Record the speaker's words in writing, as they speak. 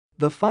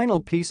The final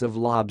piece of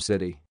Lob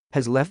City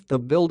has left the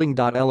building.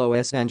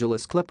 Los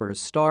Angeles Clippers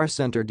star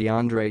center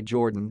DeAndre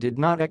Jordan did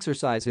not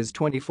exercise his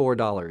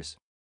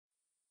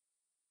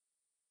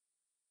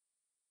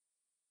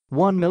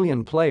 $24.1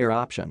 million player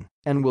option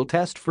and will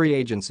test free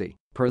agency,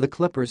 per the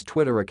Clippers'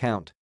 Twitter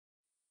account.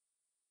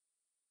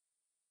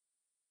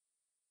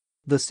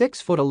 The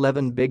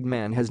 6'11" big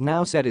man has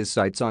now set his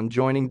sights on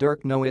joining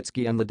Dirk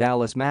Nowitzki and the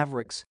Dallas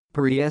Mavericks,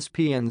 per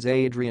ESPN's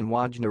Adrian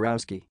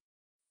Wojnarowski.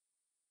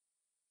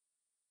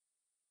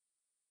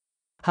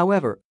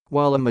 However,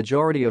 while a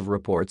majority of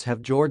reports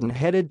have Jordan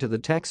headed to the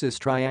Texas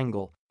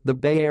Triangle, the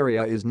Bay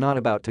Area is not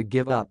about to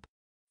give up.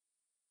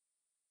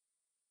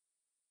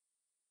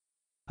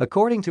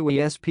 According to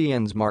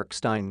ESPN's Marc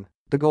Stein,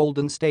 the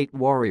Golden State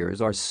Warriors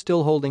are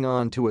still holding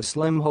on to a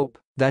slim hope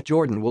that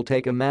Jordan will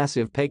take a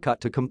massive pay cut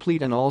to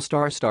complete an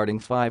all-star starting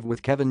five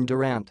with Kevin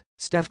Durant,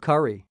 Steph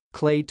Curry,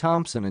 Klay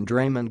Thompson and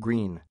Draymond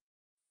Green.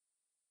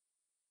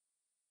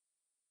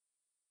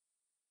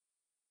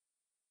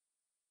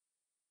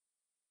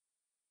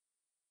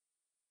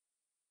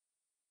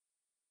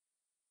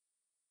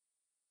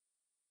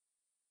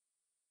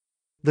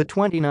 The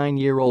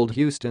 29-year-old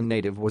Houston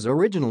native was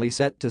originally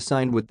set to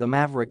sign with the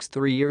Mavericks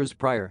 3 years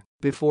prior,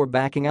 before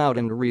backing out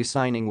and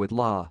re-signing with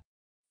Lob.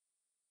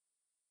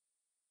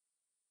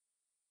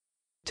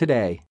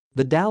 Today,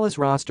 the Dallas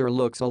roster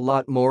looks a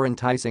lot more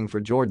enticing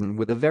for Jordan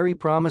with a very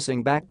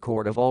promising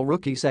backcourt of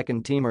all-rookie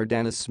second-teamer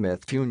Dennis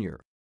Smith Jr.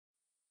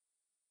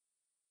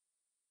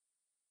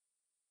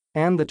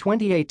 and the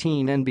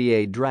 2018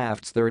 NBA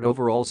Draft's third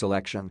overall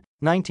selection,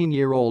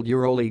 19-year-old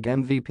EuroLeague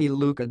MVP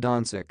Luka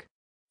Doncic.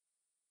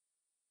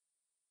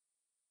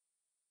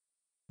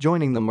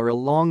 Joining them are a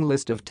long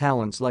list of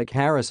talents like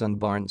Harrison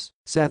Barnes,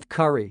 Seth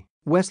Curry,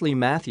 Wesley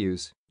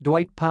Matthews,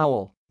 Dwight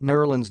Powell,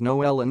 Nerlens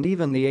Noel and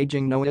even the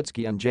aging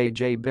Nowitzki and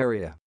J.J.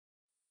 Barea.